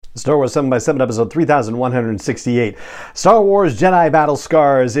Star Wars 7x7, episode 3168. Star Wars Jedi Battle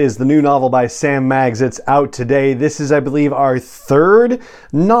Scars is the new novel by Sam Maggs. It's out today. This is, I believe, our third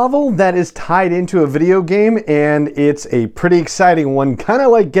novel that is tied into a video game, and it's a pretty exciting one. Kind of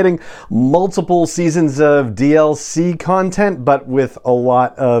like getting multiple seasons of DLC content, but with a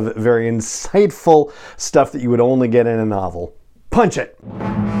lot of very insightful stuff that you would only get in a novel. Punch it!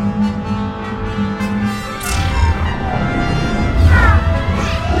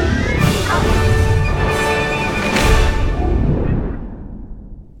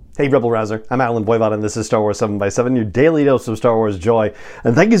 Hey Rebel Rouser, I'm Alan Voivod and this is Star Wars 7x7, your daily dose of Star Wars joy,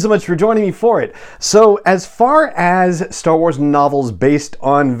 and thank you so much for joining me for it. So as far as Star Wars novels based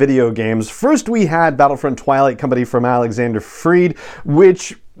on video games, first we had Battlefront Twilight Company from Alexander Freed,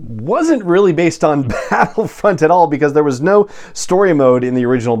 which wasn't really based on Battlefront at all because there was no story mode in the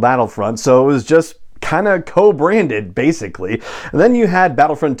original Battlefront, so it was just kind of co-branded, basically. And then you had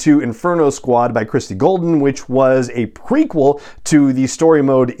Battlefront 2 Inferno Squad by Christie Golden, which was a prequel to the story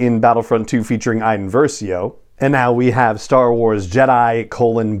mode in Battlefront 2 featuring Iden Versio. And now we have Star Wars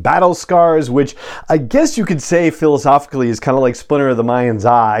Jedi: Battle Scars, which I guess you could say philosophically is kind of like Splinter of the Mind's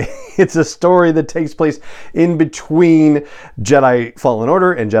Eye. It's a story that takes place in between Jedi Fallen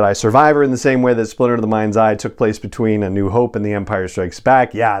Order and Jedi Survivor in the same way that Splinter of the Mind's Eye took place between A New Hope and The Empire Strikes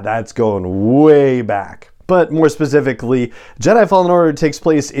Back. Yeah, that's going way back. But more specifically, Jedi Fallen Order takes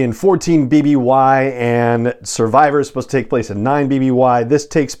place in 14 BBY and Survivor is supposed to take place in 9 BBY. This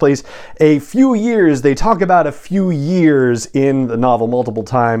takes place a few years. They talk about a few years in the novel multiple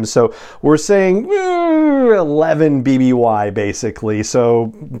times. So we're saying 11 BBY basically.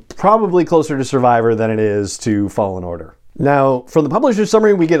 So probably closer to Survivor than it is to Fallen Order. Now, from the publisher's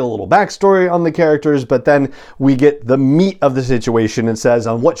summary, we get a little backstory on the characters, but then we get the meat of the situation. It says,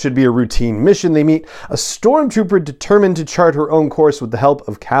 on what should be a routine mission, they meet a stormtrooper determined to chart her own course with the help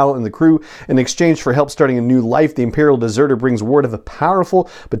of Cal and the crew. In exchange for help starting a new life, the Imperial deserter brings word of a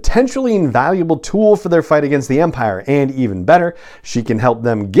powerful, potentially invaluable tool for their fight against the Empire. And even better, she can help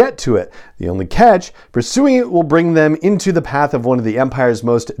them get to it. The only catch, pursuing it will bring them into the path of one of the Empire's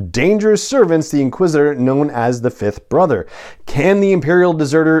most dangerous servants, the Inquisitor, known as the Fifth Brother. Can the Imperial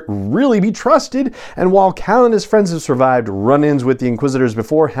deserter really be trusted? And while Cal and his friends have survived run-ins with the Inquisitors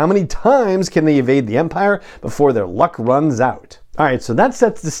before, how many times can they evade the Empire before their luck runs out? Alright, so that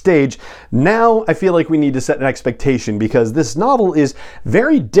sets the stage. Now I feel like we need to set an expectation because this novel is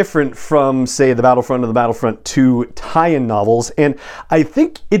very different from, say, the Battlefront or the Battlefront 2 tie-in novels, and I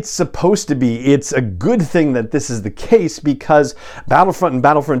think it's supposed to be. It's a good thing that this is the case because Battlefront and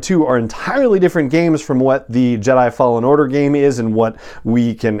Battlefront 2 are entirely different games from what the Jedi Fallen Order game is and what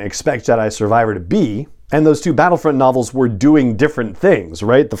we can expect Jedi Survivor to be. And those two Battlefront novels were doing different things,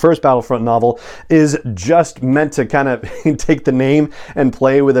 right? The first Battlefront novel is just meant to kind of take the name and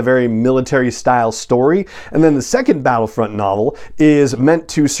play with a very military-style story. And then the second Battlefront novel is meant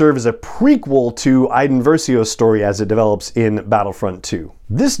to serve as a prequel to Iden Versio's story as it develops in Battlefront 2.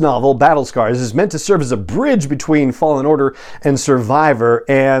 This novel, Battle Scars, is meant to serve as a bridge between Fallen Order and Survivor.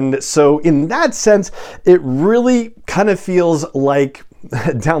 And so in that sense, it really kind of feels like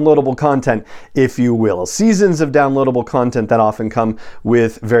downloadable content, if you will. Seasons of downloadable content that often come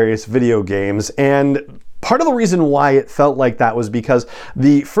with various video games. And part of the reason why it felt like that was because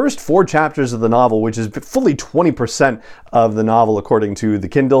the first 4 chapters of the novel, which is fully 20% of the novel according to the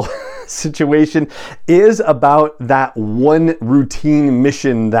Kindle situation, is about that one routine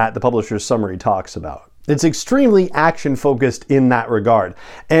mission that the publisher's summary talks about. It's extremely action-focused in that regard.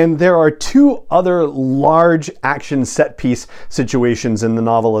 And there are 2 other large action set-piece situations in the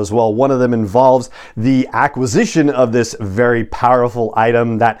novel as well. One of them involves the acquisition of this very powerful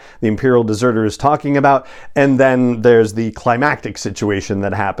item that the Imperial deserter is talking about. And then there's the climactic situation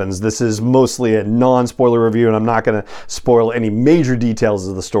that happens. This is mostly a non-spoiler review, and I'm not going to spoil any major details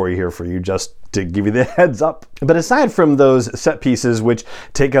of the story here for you, just to give you the heads up. But aside from those set pieces, which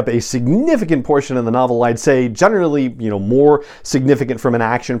take up a significant portion of the novel, I'd say generally, more significant from an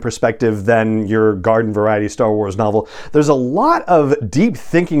action perspective than your garden variety Star Wars novel, there's a lot of deep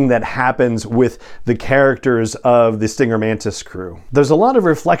thinking that happens with the characters of the Stinger Mantis crew. There's a lot of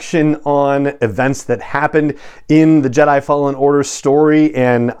reflection on events that happened in the Jedi Fallen Order story,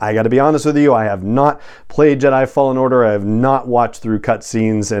 and I gotta be honest with you, I have not played Jedi Fallen Order, I have not watched through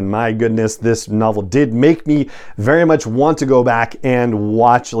cutscenes, and my goodness, this novel did make me very much want to go back and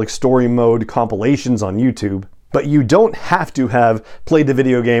watch like story mode compilations on YouTube. But you don't have to have played the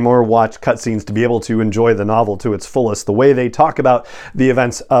video game or watched cutscenes to be able to enjoy the novel to its fullest. The way they talk about the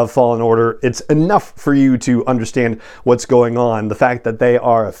events of Fallen Order, it's enough for you to understand what's going on. The fact that they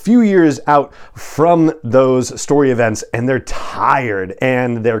are a few years out from those story events and they're tired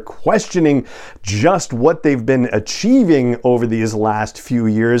and they're questioning just what they've been achieving over these last few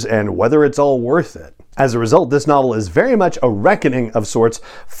years and whether it's all worth it. As a result, this novel is very much a reckoning of sorts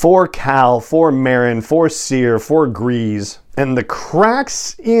for Cal, for Merrin, for Cere, for Grease. And the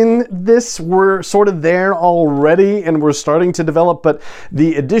cracks in this were sort of there already and were starting to develop, but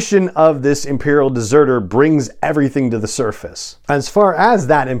the addition of this Imperial deserter brings everything to the surface. As far as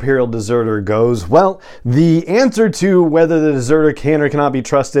that Imperial deserter goes, well, the answer to whether the deserter can or cannot be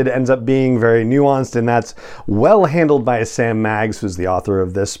trusted ends up being very nuanced, and that's well handled by Sam Maggs, who's the author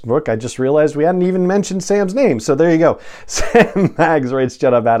of this book. I just realized we hadn't even mentioned Sam's name, so there you go. Sam Maggs writes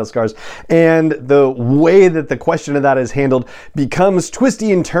Jedi Battle Scars, and the way that the question of that is handled becomes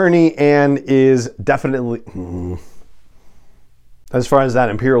twisty and turny and is definitely... As far as that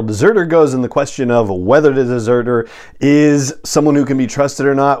Imperial deserter goes and the question of whether the deserter is someone who can be trusted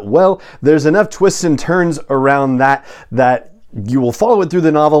or not, well, there's enough twists and turns around that you will follow it through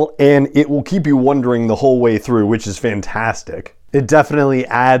the novel and it will keep you wondering the whole way through, which is fantastic. It definitely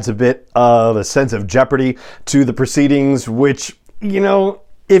adds a bit of a sense of jeopardy to the proceedings, which,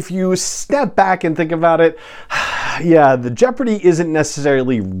 if you step back and think about it, yeah, the jeopardy isn't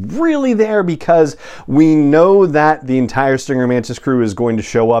necessarily really there because we know that the entire Stinger Mantis crew is going to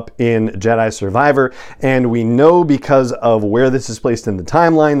show up in Jedi Survivor, and we know because of where this is placed in the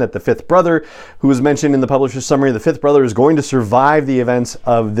timeline that the fifth brother, who was mentioned in the publisher's summary, the fifth brother is going to survive the events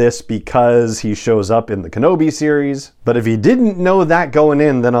of this because he shows up in the Kenobi series. But if you didn't know that going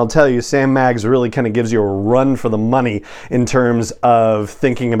in, then I'll tell you, Sam Maggs really kind of gives you a run for the money in terms of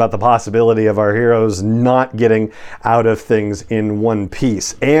thinking about the possibility of our heroes not getting out of things in one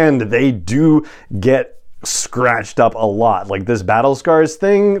piece. And they do get scratched up a lot. Like this Battle Scars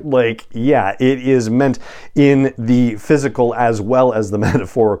thing, yeah, it is meant in the physical as well as the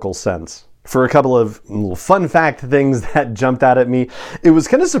metaphorical sense. For a couple of little fun fact things that jumped out at me, it was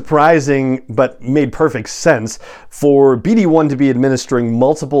kind of surprising but made perfect sense for BD1 to be administering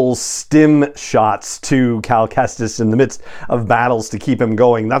multiple stim shots to Cal Kestis in the midst of battles to keep him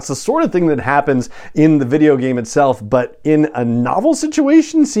going. That's the sort of thing that happens in the video game itself, but in a novel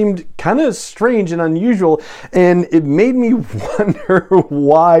situation seemed kind of strange and unusual, and it made me wonder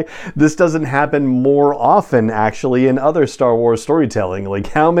why this doesn't happen more often actually in other Star Wars storytelling. Like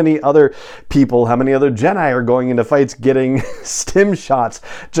how many other Jedi are going into fights getting stim shots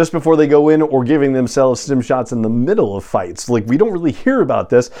just before they go in, or giving themselves stim shots in the middle of fights? Like, we don't really hear about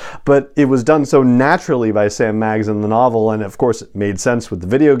this, but it was done so naturally by Sam Maggs in the novel, and of course it made sense with the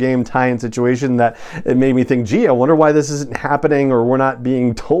video game tie-in situation that it made me think, gee, I wonder why this isn't happening or we're not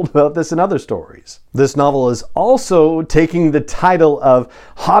being told about this in other stories. This novel is also taking the title of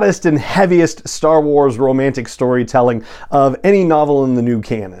hottest and heaviest Star Wars romantic storytelling of any novel in the new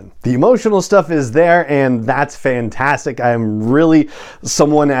canon. The emotional stuff is there, and that's fantastic. I'm really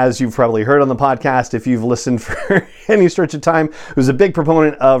someone, as you've probably heard on the podcast, if you've listened for any stretch of time, who's a big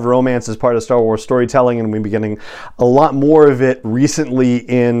proponent of romance as part of Star Wars storytelling, and we've been getting a lot more of it recently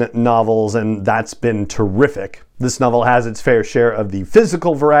in novels, and that's been terrific. This novel has its fair share of the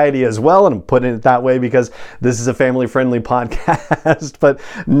physical variety as well, and I'm putting it that way because this is a family-friendly podcast, but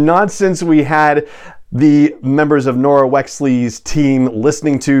not since we had the members of Nora Wexley's team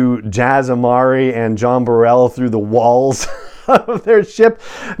listening to Jaz Amari and John Burrell through the walls of their ship.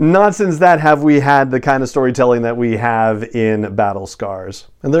 Not since that have we had the kind of storytelling that we have in Battle Scars.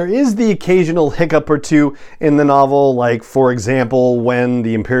 And there is the occasional hiccup or two in the novel, like, for example, when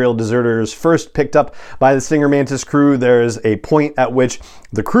the Imperial deserters first picked up by the Stinger Mantis crew, there's a point at which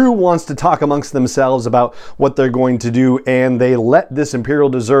the crew wants to talk amongst themselves about what they're going to do, and they let this Imperial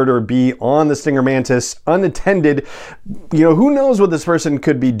deserter be on the Stinger Mantis unattended. Who knows what this person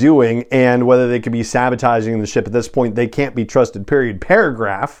could be doing and whether they could be sabotaging the ship. At this point, they can't be trusted, period,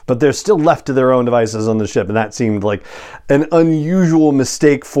 paragraph, but they're still left to their own devices on the ship, and that seemed like an unusual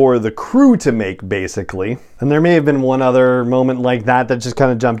mistake for the crew to make, basically. And there may have been one other moment like that just kind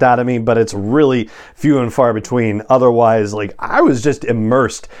of jumped out at me, but it's really few and far between. Otherwise, I was just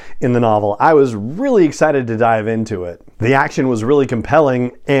immersed in the novel. I was really excited to dive into it. The action was really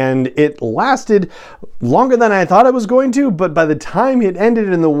compelling, and it lasted longer than I thought it was going to, but by the time it ended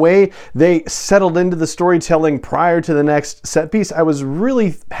in the way they settled into the storytelling prior to the next set piece, I was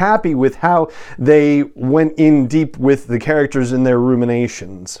really happy with how they went in deep with the characters and their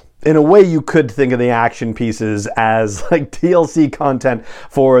ruminations. in a way, you could think of the action pieces as like DLC content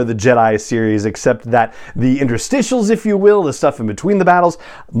for the Jedi series, except that the interstitials, if you will, the stuff in between the battles,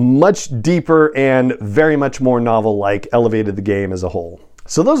 much deeper and very much more novel-like, elevated the game as a whole.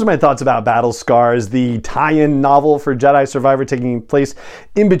 So those are my thoughts about Battle Scars, the tie-in novel for Jedi Survivor taking place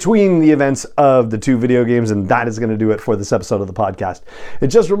in between the events of the two video games, and that is going to do it for this episode of the podcast. It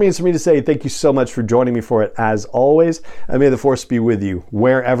just remains for me to say thank you so much for joining me for it, as always, and may the Force be with you,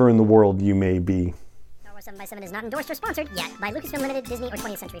 wherever in the world you may be. 7x7 is not endorsed or sponsored yet by Lucasfilm Limited, Disney, or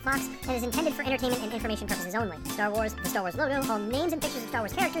 20th Century Fox, and is intended for entertainment and information purposes only. Star Wars, the Star Wars logo, all names and pictures of Star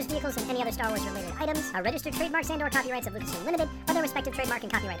Wars characters, vehicles, and any other Star Wars related items are registered trademarks and/or copyrights of Lucasfilm Limited, or their respective trademark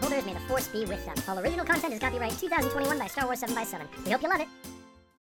and copyright holders. May the Force be with them. All original content is copyright 2021 by Star Wars 7x7. We hope you love it.